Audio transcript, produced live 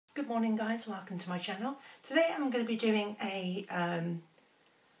Good morning guys, welcome to my channel. Today I'm going to be doing a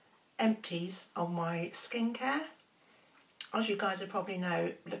empties of my skincare. As you guys will probably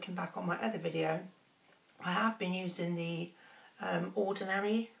know, looking back on my other video, I have been using the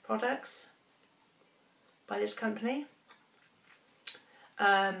Ordinary products by this company.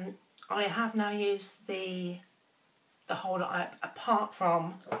 I have now used the whole lot, apart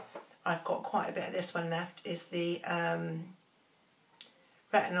from I've got quite a bit of this one left, is the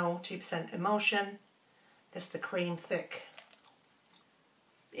Retinol 2% Emulsion. This is the cream thick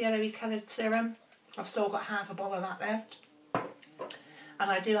yellowy coloured serum. I've still got half a bottle of that left.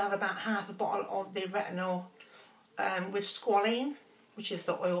 And I do have about half a bottle of the Retinol with squalene, which is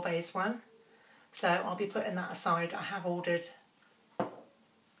the oil based one. So I'll be putting that aside. I have ordered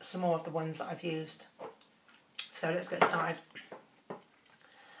some more of the ones that I've used. So let's get started.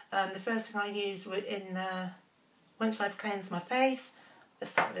 The first thing I use once I've cleansed my face,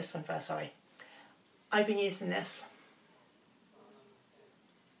 let's start with this one first, sorry. I've been using this.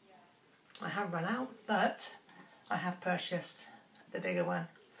 I have run out, but I have purchased the bigger one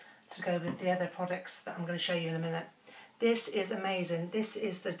to go with the other products that I'm going to show you in a minute. This is amazing. This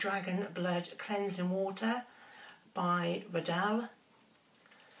is the Dragon Blood Cleansing Water by Riddell.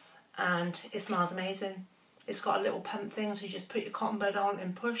 And it smells amazing. It's got a little pump thing, so you just put your cotton bud on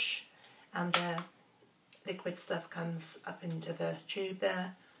and push, and the liquid stuff comes up into the tube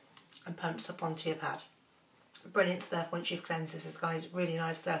there and pumps up onto your pad. Brilliant stuff once you've cleansed this, guys. Really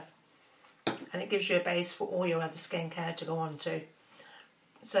nice stuff. And it gives you a base for all your other skincare to go on to.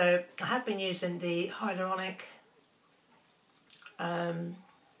 So I have been using the hyaluronic, marine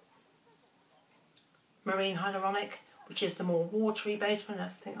hyaluronic, which is the more watery based one. I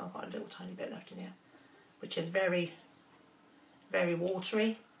think I've got a little tiny bit left in here, which is very, very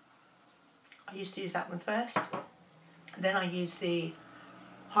watery. I used to use that one first. Then I use the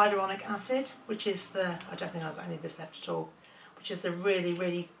hyaluronic acid, which is the, I don't think I've got any of this left at all, which is the really,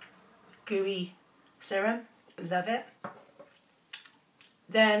 really gooey serum. Love it.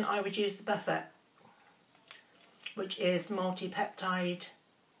 Then I would use the Buffet, which is multi-peptide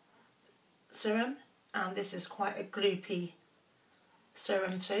serum, and this is quite a gloopy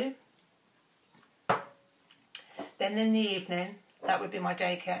serum too. Then in the evening, that would be my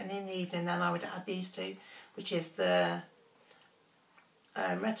day care, and in the evening then I would add these two, which is the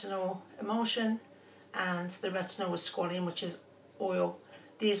retinol emulsion and the retinol with squalene, which is oil.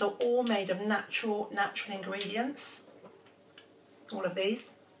 These are all made of natural ingredients, all of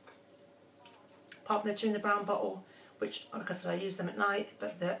these, apart from the two in the brown bottle, which, like I said, I use them at night,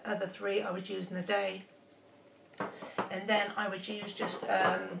 but the other three I would use in the day. And then I would use just,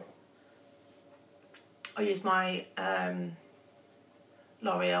 I use my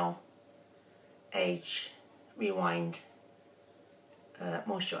L'Oreal Age Rewind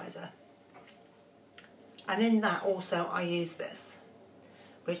moisturiser, and in that also I use this,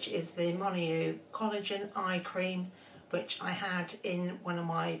 which is the Monoyu Collagen Eye Cream, which I had in one of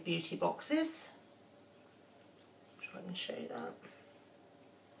my beauty boxes. I'll try and show you that.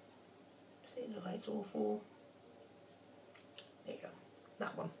 See, the light's awful. There you go,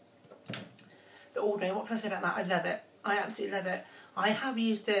 that one. The Ordinary, what can I say about that? I love it. I absolutely love it. I have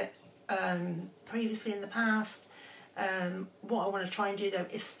used it previously in the past. What I want to try and do though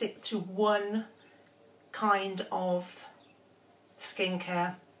is stick to one kind of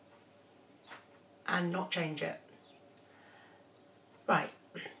skincare and not change it. Right,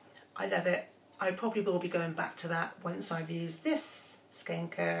 I love it. I probably will be going back to that once I've used this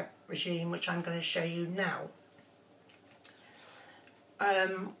skincare regime, which I'm going to show you now.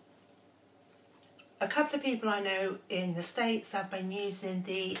 A couple of people I know in the States have been using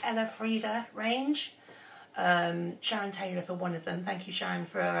the Ella Freda range. Sharon Taylor for one of them. Thank you, Sharon,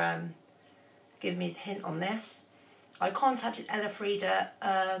 for giving me the hint on this. I contacted Ella Freda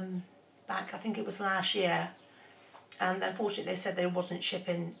back, I think it was last year, and unfortunately they said they wasn't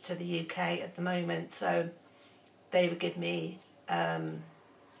shipping to the UK at the moment, so they would give me a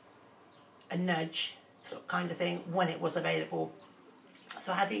nudge, sort of kind of thing, when it was available.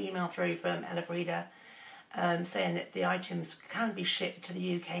 So I had an email through from Ella Freda saying that the items can be shipped to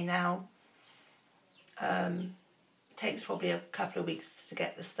the UK now. Takes probably a couple of weeks to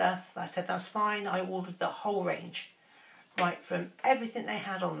get the stuff. I said that's fine. I ordered the whole range, right from everything they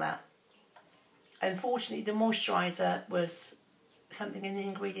had on there. Unfortunately, the moisturiser was something in the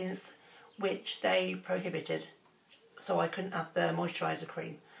ingredients which they prohibited, so I couldn't have the moisturiser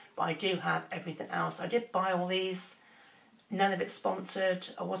cream, but I do have everything else. I did buy all these. None of it's sponsored.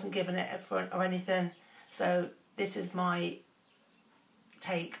 I wasn't given it for or anything. So this is my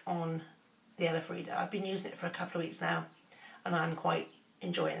take on the Ella Freda. I've been using it for a couple of weeks now, and I'm quite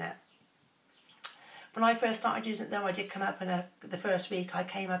enjoying it. When I first started using it though, I did come up in the first week, I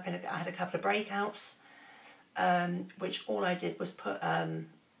had a couple of breakouts, which all I did was put,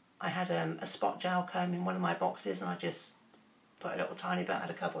 I had a spot gel comb in one of my boxes, and I just put a little tiny bit, I had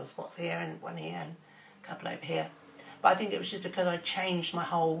a couple of spots here and one here and a couple over here. But I think it was just because I changed my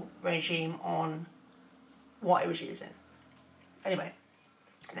whole regime on what I was using. Anyway,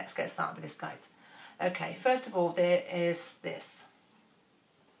 let's get started with this, guys. Okay, first of all, there is this.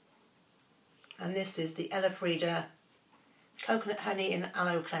 And this is the Ella Freda Coconut Honey and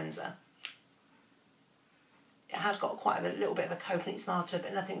Aloe Cleanser. It has got quite a little bit of a coconut smell to it,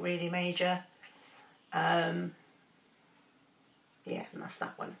 but nothing really major. Yeah, and that's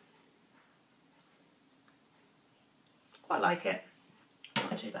that one. Quite like it.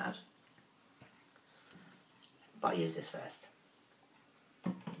 Not too bad. But I use this first.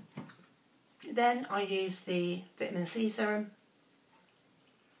 Then I use the vitamin C serum.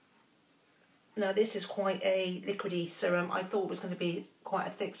 Now this is quite a liquidy serum. I thought it was going to be quite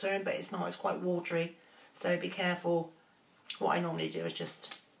a thick serum, but it's not. It's quite watery. So be careful. What I normally do is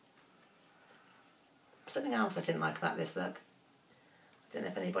just... Something else I didn't like about this, look. I don't know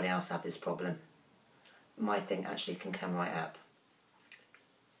if anybody else had this problem. My thing actually can come right up.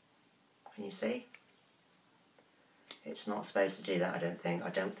 Can you see? It's not supposed to do that, I don't think. I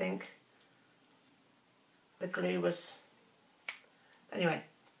don't think the glue was... Anyway,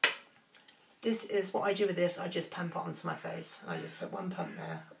 this is what I do with this. I just pump it onto my face. I just put one pump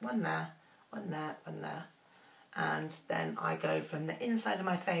there, one there, one there, one there. And then I go from the inside of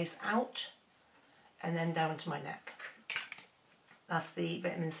my face out and then down to my neck. That's the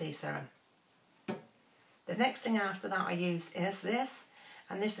vitamin C serum. The next thing after that I use is this,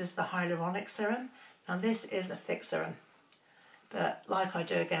 and this is the hyaluronic serum. Now this is a thick serum, but like I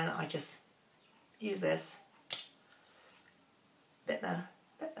do again, I just use this, bit there,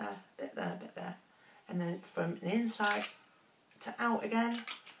 bit there, bit there, bit there, and then from the inside to out again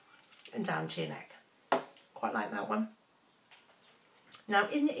and down to your neck. Quite like that one. Now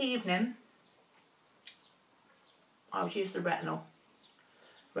in the evening, I would use the retinol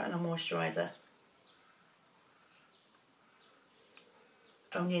moisturiser.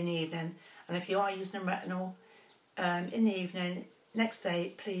 Only in the evening. And if you are using a retinol in the evening, next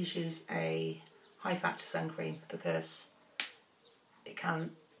day please use a high factor sun cream, because it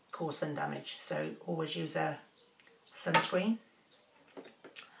can cause sun damage. So always use a sunscreen.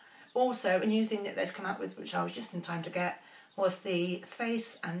 Also, a new thing that they've come out with, which I was just in time to get, was the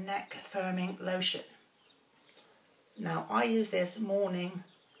face and neck firming lotion. Now I use this morning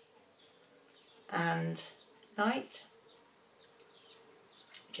and night,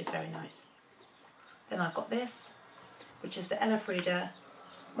 which is very nice. Then I've got this, which is the Ella Freda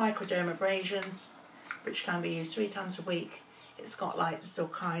Microdermabrasion, which can be used 3 times a week. It's got like still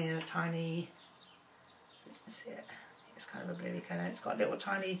kind of a tiny, let's see it, it's kind of a bluey colour. It's got little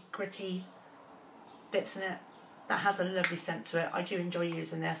tiny gritty bits in it. That has a lovely scent to it. I do enjoy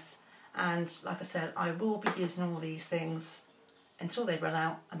using this, and like I said, I will be using all these things until they run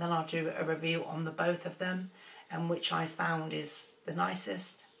out, and then I'll do a review on the both of them and which I found is the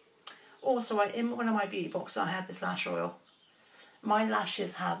nicest. Also, in one of my beauty boxes I had this lash oil. My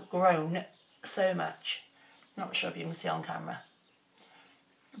lashes have grown so much. Not sure if you can see on camera,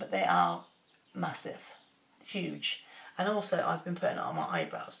 but they are massive, huge. And also I've been putting it on my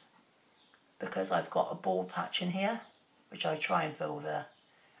eyebrows because I've got a bald patch in here, which I try and fill with a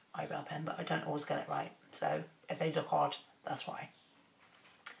eyebrow pen, but I don't always get it right. So if they look odd, that's why.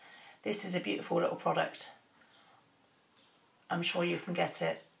 This is a beautiful little product. I'm sure you can get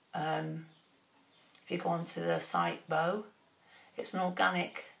it if you go onto the site Bow. It's an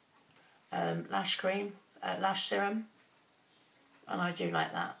organic lash cream, lash serum, and I do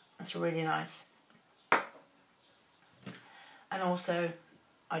like that. That's really nice. And also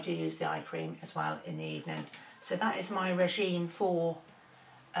I do use the eye cream as well in the evening. So that is my regime for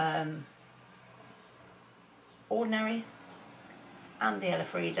Ordinary and the Ella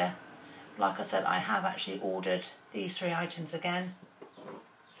Freda. Like I said, I have actually ordered these 3 items again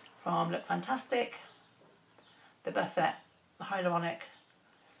from Look Fantastic, the Buffet, the Hyaluronic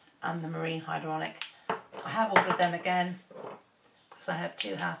and the Marine Hyaluronic. I have ordered them again because I have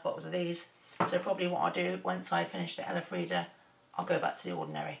 2 half bottles of these. So probably what I'll do, once I finish the Ella Freda, I'll go back to the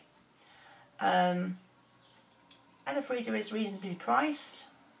Ordinary. Ella Freda is reasonably priced,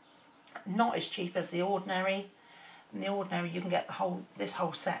 not as cheap as the Ordinary. In the Ordinary you can get this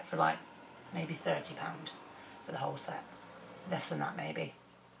whole set for like maybe £30 for the whole set, less than that maybe.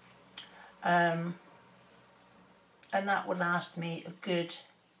 And that would last me a good,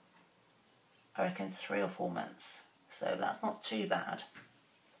 I reckon, 3 or 4 months. So that's not too bad.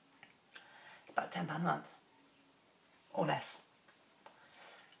 about £10 a month or less.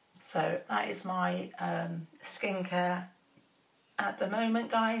 So that is my skincare at the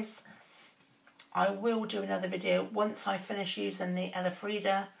moment, guys. I will do another video once I finish using the Ella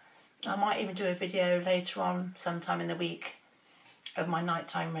Freda. I might even do a video later on sometime in the week of my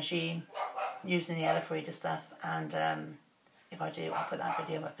nighttime regime using the Ella Freda stuff, and if I do, I'll put that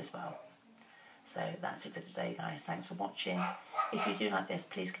video up as well. So that's it for today, guys. Thanks for watching. If you do like this,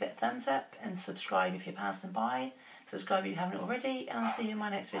 please give it a thumbs up and subscribe if you're passing by. Subscribe if you haven't already, and I'll see you in my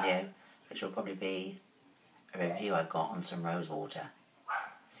next video, which will probably be a review I've got on some rose water.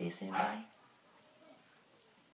 See you soon, bye.